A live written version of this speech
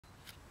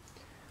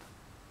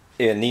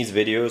In these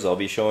videos, I'll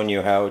be showing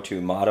you how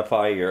to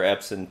modify your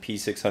Epson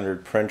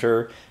P600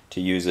 printer to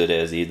use it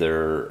as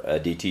either a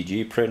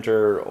DTG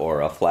printer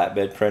or a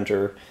flatbed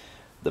printer.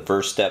 The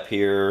first step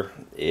here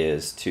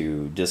is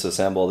to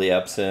disassemble the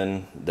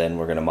Epson, then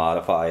we're going to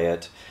modify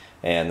it,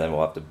 and then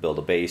we'll have to build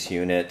a base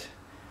unit.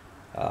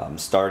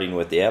 Starting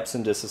with the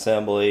Epson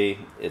disassembly,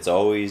 it's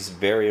always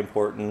very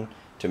important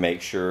to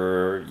make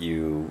sure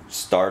you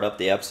start up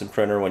the Epson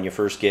printer when you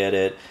first get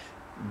it,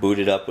 boot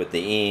it up with the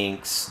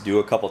inks, do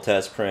a couple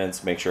test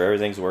prints, make sure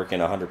everything's working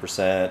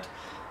 100%,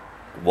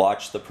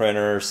 watch the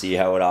printer, see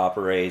how it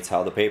operates,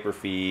 how the paper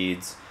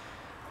feeds,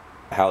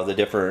 how the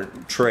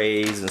different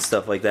trays and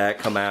stuff like that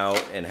come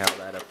out, and how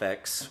that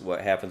affects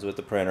what happens with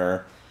the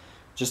printer,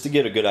 just to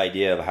get a good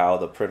idea of how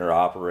the printer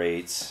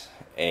operates,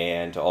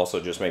 and to also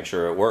just make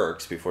sure it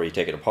works before you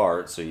take it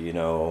apart, so you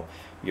know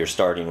you're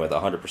starting with a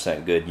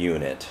 100% good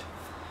unit.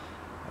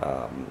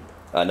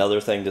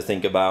 Another thing to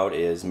think about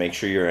is make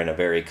sure you're in a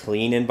very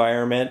clean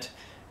environment.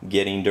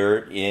 Getting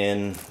dirt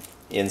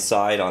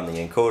inside on the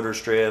encoder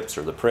strips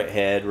or the print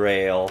head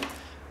rail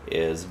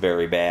is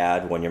very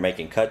bad. When you're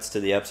making cuts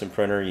to the Epson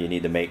printer, you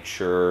need to make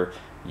sure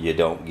you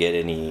don't get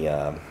any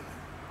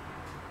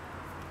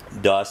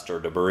dust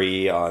or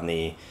debris on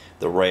the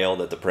rail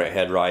that the print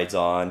head rides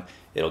on.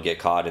 It'll get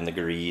caught in the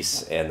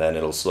grease and then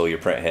it'll slow your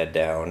print head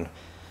down.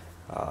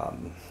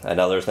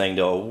 Another thing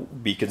to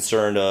be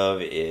concerned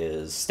of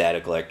is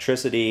static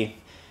electricity.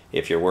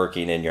 If you're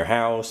working in your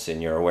house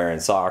and you're wearing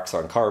socks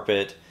on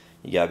carpet,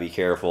 you gotta be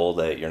careful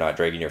that you're not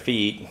dragging your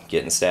feet,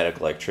 getting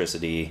static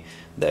electricity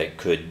that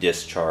could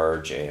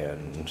discharge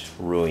and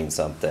ruin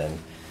something.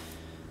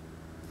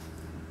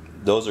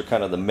 Those are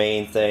kind of the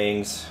main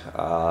things.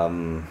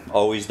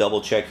 Always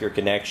double check your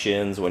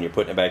connections when you're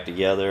putting it back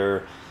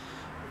together.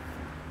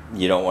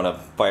 You don't want to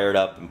fire it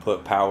up and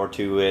put power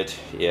to it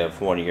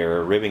if one of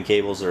your ribbon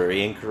cables are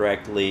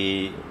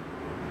incorrectly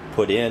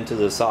put into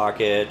the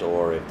socket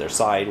or if they're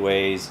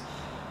sideways.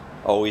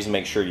 Always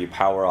make sure you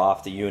power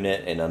off the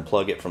unit and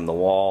unplug it from the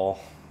wall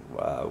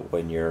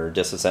when you're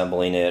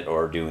disassembling it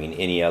or doing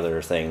any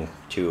other thing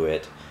to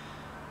it.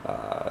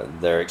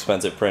 They're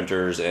expensive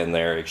printers and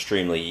they're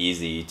extremely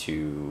easy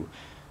to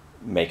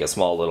make a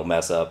small little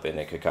mess up, and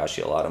it could cost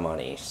you a lot of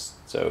money.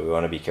 So we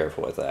want to be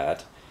careful with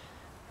that.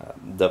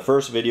 The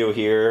first video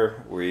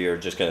here, we are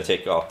just going to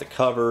take off the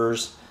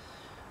covers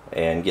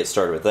and get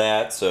started with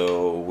that.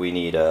 So we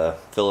need a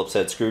Phillips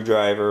head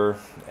screwdriver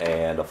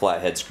and a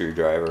flathead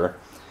screwdriver.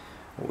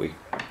 We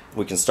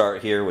can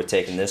start here with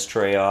taking this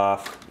tray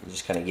off. You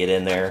just kind of get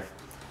in there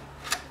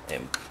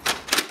and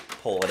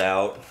pull it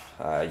out.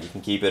 You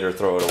can keep it or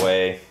throw it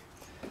away.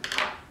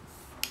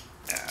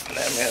 And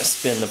then I'm going to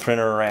spin the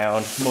printer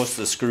around. Most of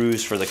the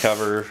screws for the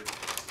cover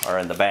are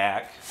in the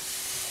back.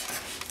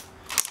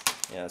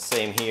 Yeah,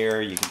 same here,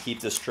 you can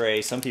keep this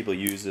tray. Some people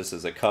use this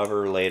as a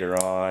cover later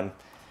on.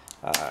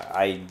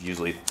 I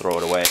usually throw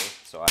it away,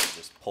 so I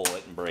just pull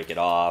it and break it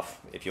off.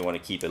 If you want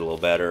to keep it a little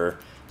better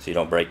so you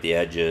don't break the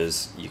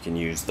edges, you can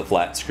use the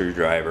flat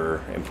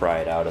screwdriver and pry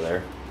it out of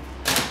there.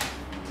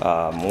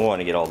 We want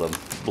to get all the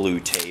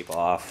blue tape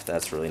off.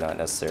 That's really not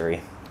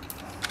necessary.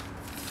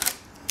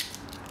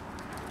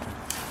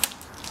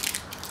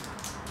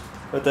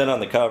 But then on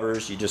the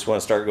covers, you just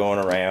want to start going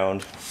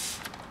around.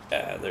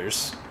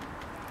 There's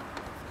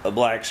a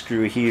black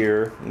screw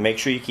here. Make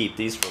sure you keep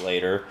these for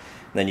later.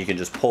 And then you can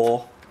just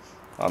pull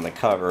on the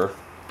cover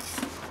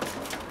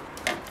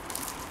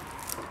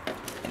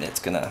and it's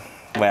gonna,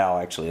 well,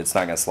 actually it's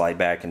not gonna slide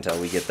back until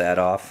we get that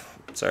off.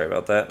 Sorry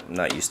about that, I'm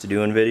not used to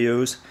doing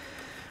videos.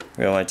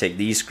 We're gonna want to take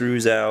these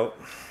screws out.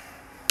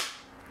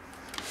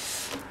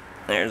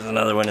 There's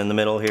another one in the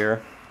middle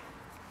here.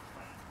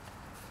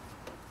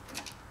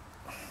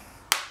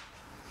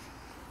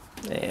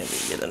 And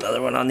we get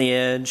another one on the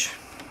edge.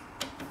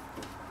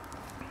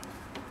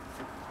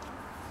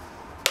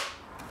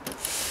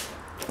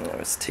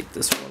 Let's take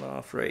this one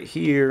off right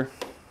here.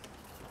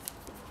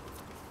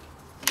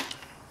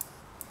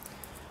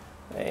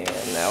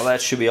 And now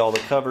that should be all the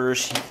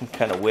covers. You can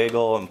kind of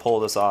wiggle and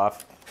pull this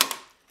off.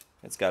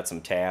 It's got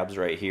some tabs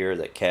right here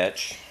that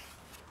catch.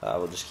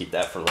 We'll just keep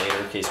that for later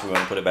in case we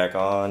want to put it back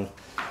on.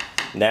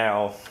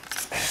 Now,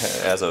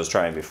 as I was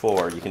trying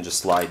before, you can just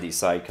slide these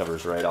side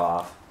covers right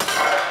off.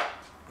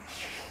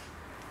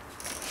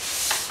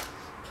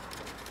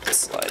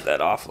 Slide that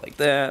off like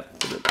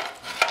that. Put it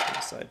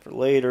aside for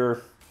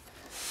later.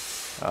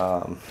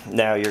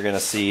 Now you're going to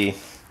see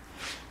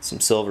some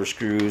silver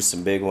screws,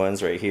 some big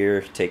ones right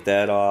here. Take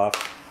that off.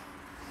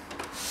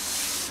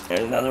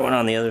 There's another one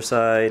on the other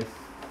side.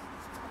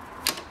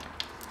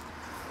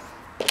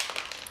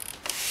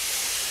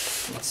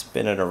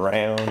 Spin it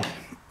around.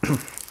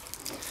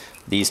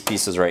 These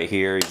pieces right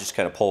here, you just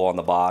kind of pull on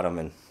the bottom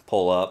and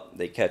pull up.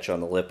 They catch on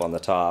the lip on the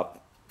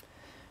top.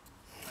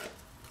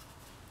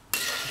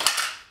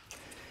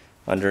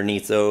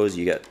 Underneath those,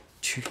 you got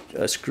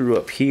a screw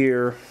up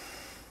here.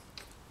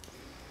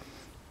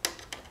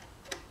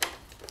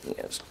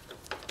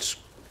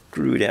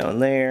 Screw down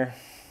there.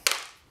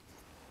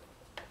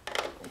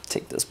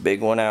 Take this big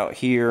one out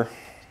here.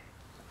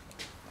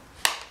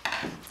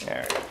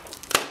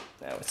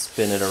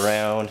 Spin it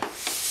around.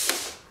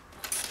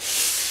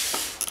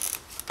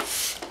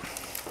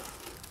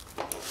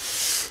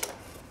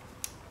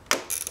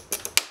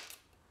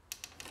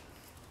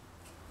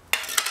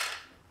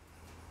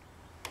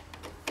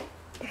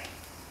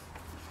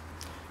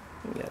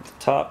 You got the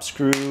top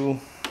screw,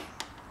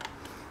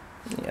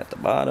 you got the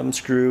bottom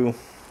screw,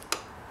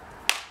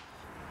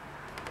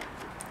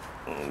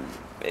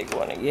 big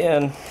one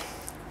again.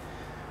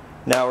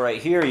 Now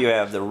right here you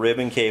have the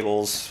ribbon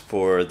cables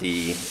for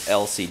the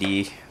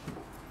LCD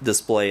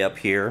display up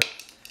here.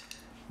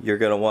 You're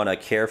going to want to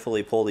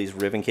carefully pull these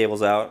ribbon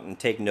cables out and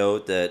take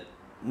note that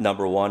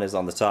number 1 is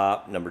on the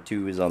top, number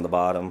 2 is on the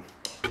bottom.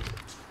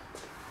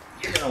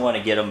 You're going to want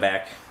to get them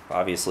back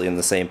obviously in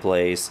the same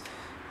place.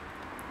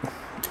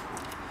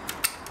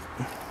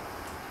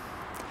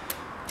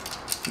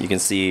 You can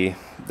see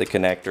the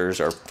connectors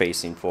are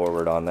facing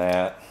forward on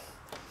that.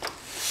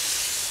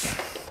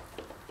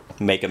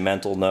 Make a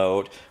mental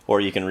note,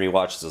 or you can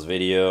rewatch this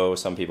video.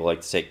 Some people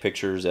like to take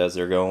pictures as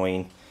they're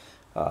going.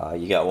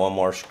 You got one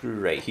more screw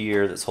right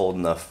here that's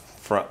holding the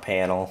front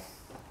panel.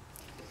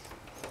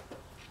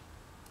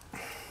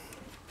 Make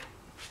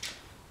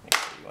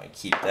sure you want to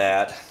keep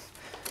that.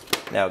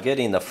 Now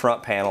getting the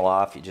front panel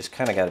off, you just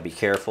kind of got to be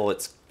careful.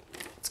 It's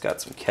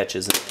got some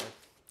catches in there.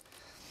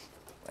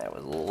 That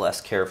was a little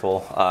less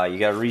careful. You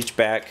got to reach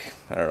back.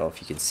 I don't know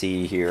if you can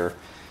see here,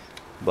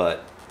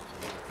 but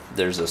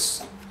there's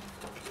this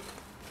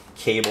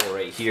cable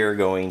right here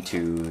going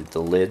to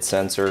the lid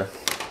sensor.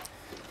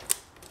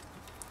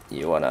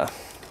 You want to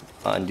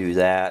undo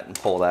that and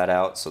pull that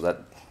out so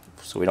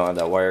we don't have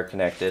that wire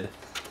connected.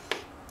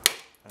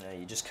 And then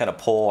you just kind of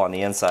pull on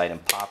the inside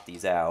and pop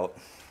these out.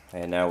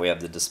 And now we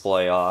have the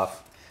display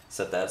off.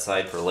 Set that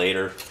aside for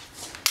later.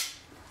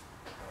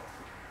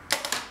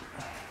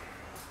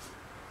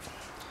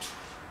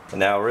 And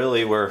now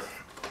really we're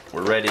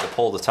ready to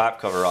pull the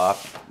top cover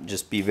off.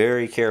 Just be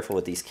very careful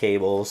with these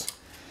cables.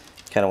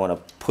 Kind of want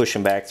to push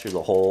them back through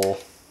the hole.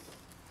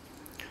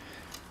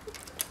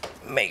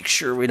 Make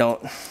sure we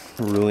don't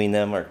ruin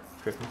them or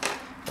trip them.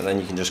 And then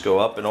you can just go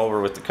up and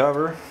over with the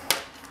cover.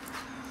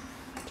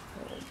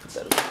 Put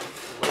that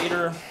away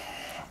later.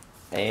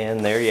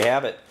 And there you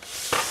have it.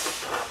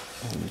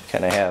 You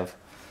kind of have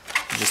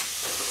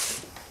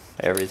just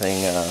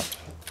everything.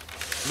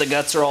 The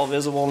guts are all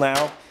visible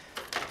now.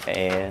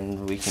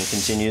 And we can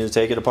continue to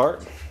take it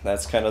apart.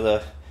 That's kind of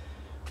the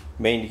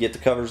main to get the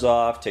covers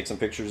off. Take some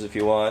pictures if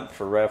you want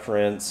for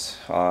reference,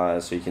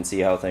 so you can see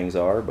how things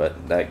are,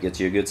 but that gets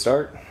you a good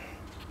start.